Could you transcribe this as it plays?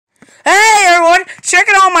check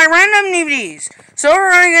out all my random DVDs. So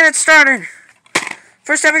we're gonna get it started.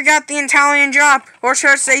 First up, we got The Italian Job, or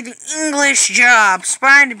should I say The English Job.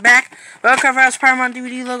 Spine back. Welcome for us Paramount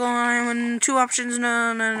DVD logo and 2 options.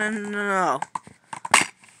 No.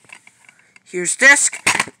 Here's disc.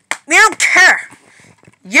 We don't care.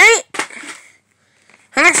 Yay!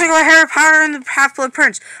 And next we got Harry Potter and the Half-Blood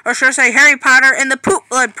Prince, or should I say Harry Potter and the Poop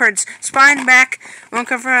Blood Prince. Spine back.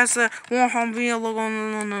 Welcome for us the Warhol video logo.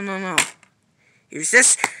 No. Here's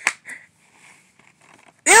this.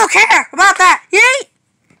 We don't care about that. Yay!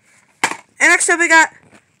 And next up we got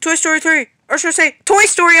Toy Story 3. Or should I say Toy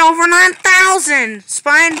Story over 9,000.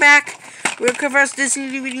 Spine back. We'll cover us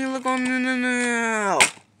Disney DVD logo. No.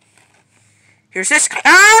 Here's this. I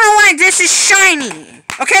don't know why this is shiny.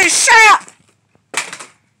 Okay, shut up.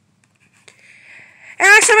 And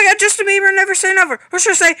next up we got Justin Bieber, Never Say Never. Or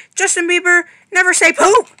should I say Justin Bieber, Never Say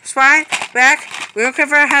Poop. Spine back. We'll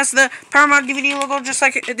cover has the Paramount DVD logo just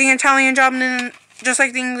like The Italian Job. Just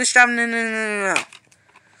like The English Job. No.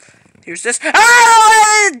 Here's this.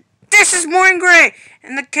 Oh, this is more in gray,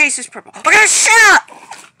 and the case is purple. Okay, shut up!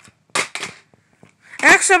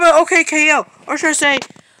 Next up, OKKO, or should I say,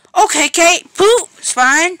 OKK Poop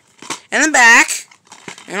Spine, in the back.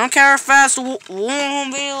 I don't care if fast won't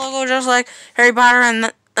be a logo just like Harry Potter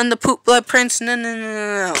and the Poop Blood Prince.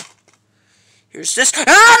 No. Here's this. I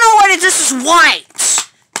don't know why this is white.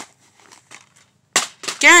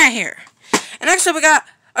 Get out of here. And next up, we got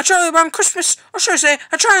a Charlie Brown Christmas, or should I say,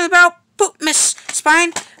 a Charlie Brown Poop Miss.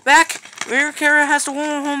 Spine back. Rear camera has the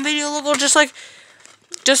home video logo, just like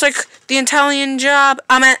The Italian Job.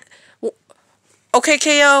 I'm at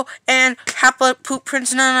OKKO and Half-Blood Poop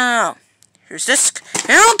Prince. No. Here's this.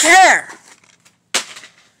 I don't care.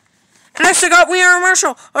 And next I got We Are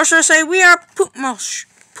Marshall, or should I say We Are Poop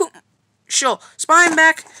Marshall. Spine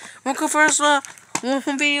back. Won't go for us. Home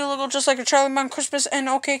video logo just like a Charlie Brown Christmas and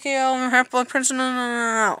OKKO and Half-Blood Prince.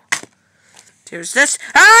 No. Here's this.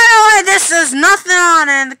 I don't know why this says nothing on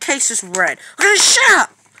it and the case is red. Okay, shut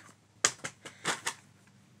up!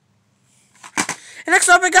 And next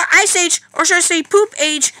up I got Ice Age, or should I say Poop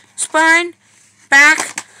Age. Spine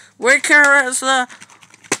back. Where is the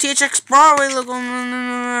THX Broadway logo?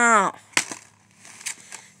 No.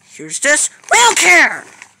 Here's this. We don't care!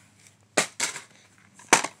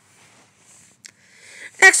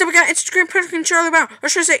 Next up, we got It's the Great Pumpkin Charlie Brown, or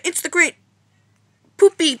should I say It's the Great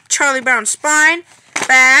Poopy Charlie Brown. Spine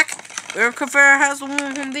back. We're cover has the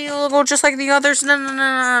home video logo just like the others.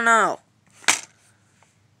 No.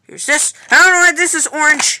 Here's this. I don't know why this is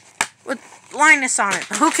orange with Linus on it,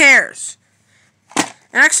 but who cares?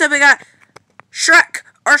 And next up, we got Shrek,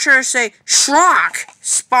 or should I say Shrock.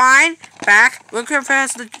 Spine back. We're cover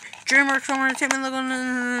has the DreamWorks Home Entertainment logo.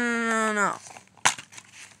 No.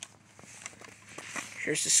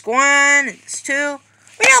 Here's this one, and this 2.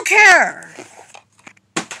 We don't care!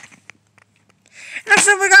 Next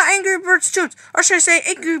up, we got Angry Birds Toots, or should I say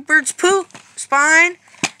Angry Birds Poo. Spine,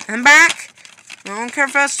 and back. We don't care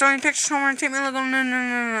if that's Sony Pictures Home Entertainment logo.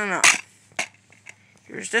 No.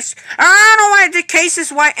 Here's this. I don't know why the case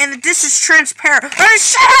is white and the disc is transparent.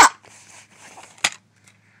 Shut up!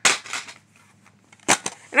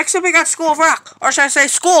 Next up, we got School of Rock, or should I say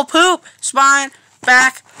School of Poop. Spine,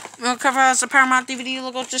 back. We'll cover as the Paramount DVD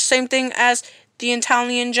logo, just same thing as The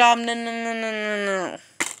Italian Job. No.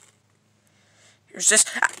 Here's this.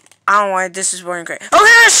 I don't know why this is boring great.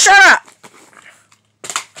 Okay, shut up!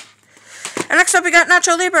 And next up we got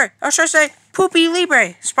Nacho Libre, or should I say Poopy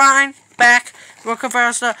Libre. Spine, back. We'll cover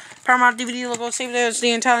as the Paramount DVD logo, same thing as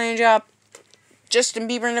The Italian Job. Justin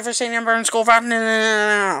Bieber, Never Say Never, and School of Rock.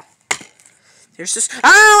 No. Here's this. I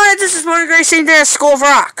don't know why this is boring great, same thing as School of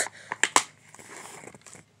Rock.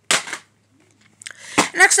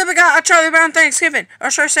 Next up, we got a Charlie Brown Thanksgiving,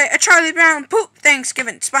 or should I say a Charlie Brown Poop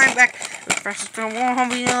Thanksgiving. Spine back.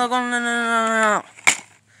 No.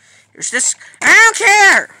 Here's this. I don't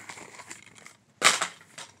care.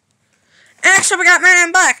 Next up, we got Men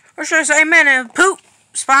in Black, or should I say Men in Poop.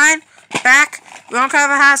 Spine back. We don't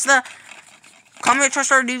cover has the Call Me a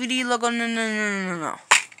Trust Our DVD logo. No.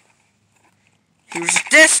 Here's the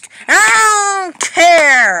disc. I don't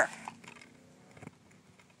care.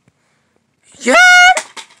 Yeah.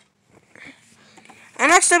 And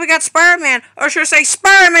next up we got Spider-Man, or should I say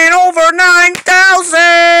Spider-Man over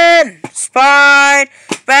 9,000. Spine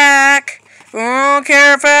back. We don't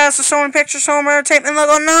care if that's the Sony Pictures Home Entertainment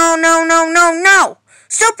logo. No.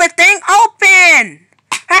 Stupid thing, open.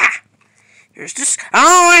 Ha. Here's this. I don't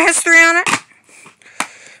know what history on it,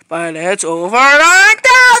 but it's over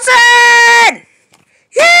 9,000.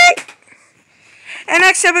 Yay! And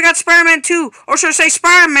next up we got Spider-Man 2, or should I say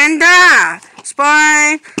Spider-Man Da.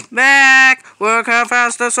 Spine back. Look how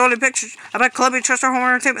fast the Sony Pictures. I bet Columbia Trust our home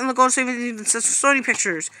entertainment. Look, even Sony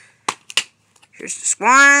Pictures. Here's this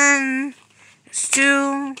one. This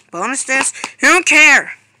two. Bonus disc. I don't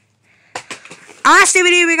care. Last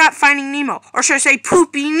DVD we got Finding Nemo, or should I say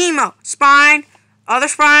Poopy Nemo. Spine, other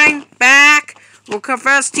spine, back. We'll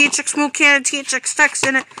confess THX Smooth Cannon, THX text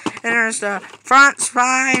in it. And there's the front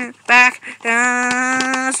spine, back.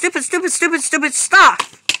 Stupid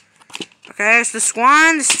stuff. Okay, it's this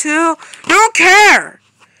one, this two. Don't care.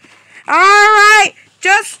 Alright,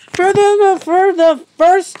 just for the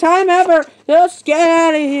first time ever, just get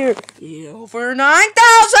out of here. Over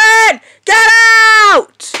 9,000! Get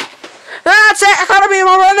out! That's it! Economy of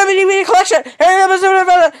a random DVD collection! There's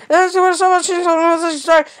so much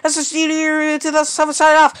SSD to the 7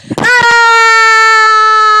 side off. Ah!